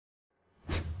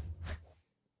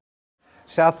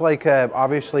Southlake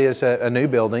obviously is a new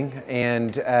building,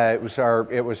 and it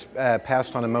was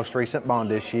passed on a most recent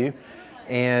bond issue.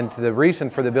 And the reason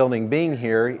for the building being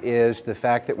here is the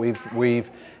fact that we've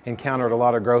encountered a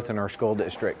lot of growth in our school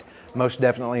district, most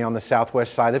definitely on the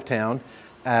southwest side of town,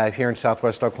 here in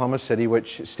southwest Oklahoma City,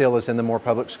 which still is in the Moore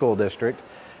Public School District,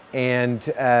 and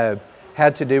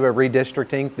had to do a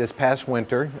redistricting this past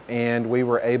winter, and we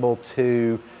were able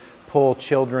to pull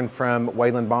children from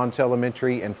Wayland Bonds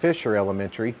Elementary and Fisher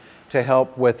Elementary to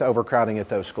help with overcrowding at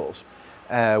those schools.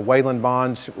 Wayland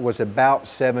Bonds was about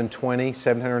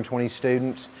 720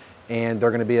 students, and they're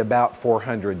going to be about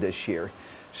 400 this year.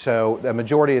 So the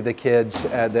majority of the kids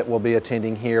that will be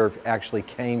attending here actually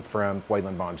came from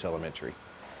Wayland Bonds Elementary.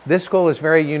 This school is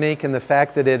very unique in the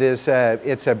fact that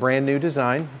it's a brand new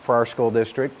design for our school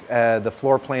district. The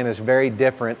floor plan is very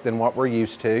different than what we're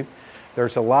used to.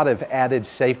 There's a lot of added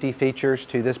safety features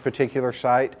to this particular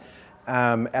site.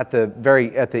 At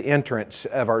the entrance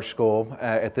of our school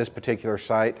at this particular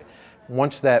site,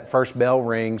 once that first bell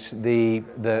rings, the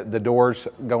doors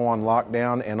go on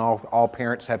lockdown, and all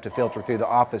parents have to filter through the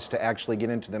office to actually get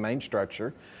into the main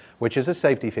structure, which is a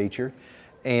safety feature.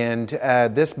 And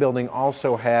this building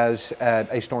also has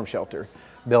a storm shelter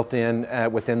built in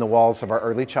within the walls of our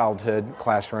early childhood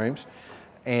classrooms.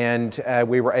 And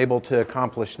we were able to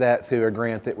accomplish that through a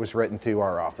grant that was written through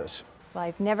our office. Well,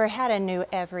 I've never had a new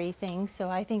everything, so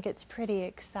I think it's pretty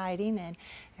exciting, and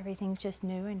everything's just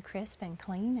new and crisp and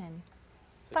clean and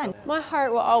fun. My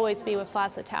heart will always be with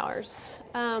Plaza Towers.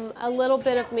 A little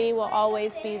bit of me will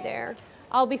always be there.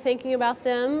 I'll be thinking about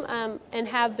them and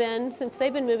have been since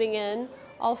they've been moving in.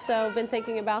 Also been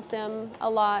thinking about them a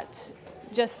lot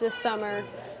just this summer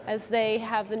as they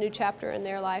have the new chapter in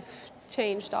their life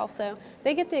changed also.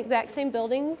 They get the exact same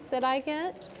building that I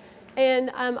get, and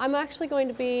I'm actually going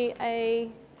to be a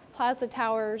Plaza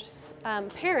Towers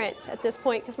parent at this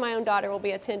point because my own daughter will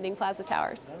be attending Plaza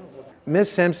Towers. Ms.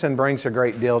 Simpson brings a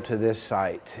great deal to this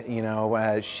site. You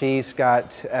know, she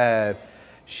left a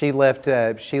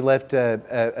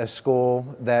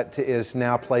school that is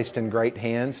now placed in great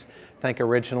hands. I think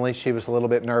originally she was a little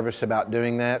bit nervous about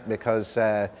doing that because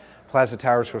Plaza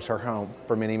Towers was her home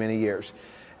for many, many years.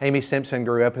 Amy Simpson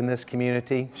grew up in this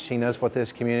community. She knows what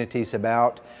this community is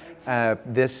about.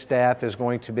 This staff is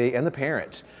going to be, and the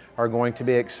parents are going to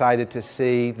be excited to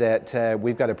see that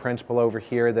we've got a principal over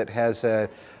here that has a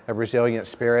resilient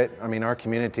spirit. I mean, our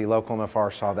community, local and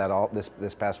afar, saw that all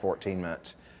this past 14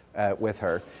 months with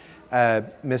her.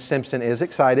 Ms. Simpson is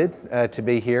excited to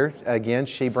be here. Again,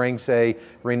 she brings a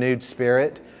renewed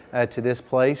spirit to this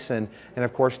place, and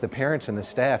of course the parents and the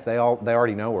staff, they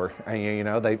already know her. You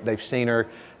know, they've seen her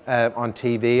on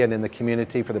TV and in the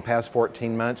community for the past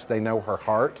 14 months. They know her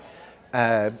heart,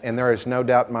 and there is no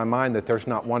doubt in my mind that there's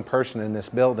not one person in this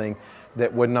building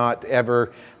that would not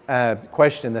ever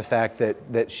question the fact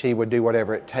that she would do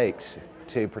whatever it takes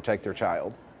to protect their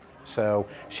child. So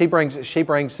she brings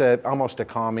almost a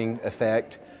calming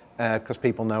effect because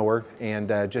people know her,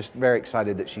 and just very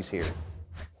excited that she's here.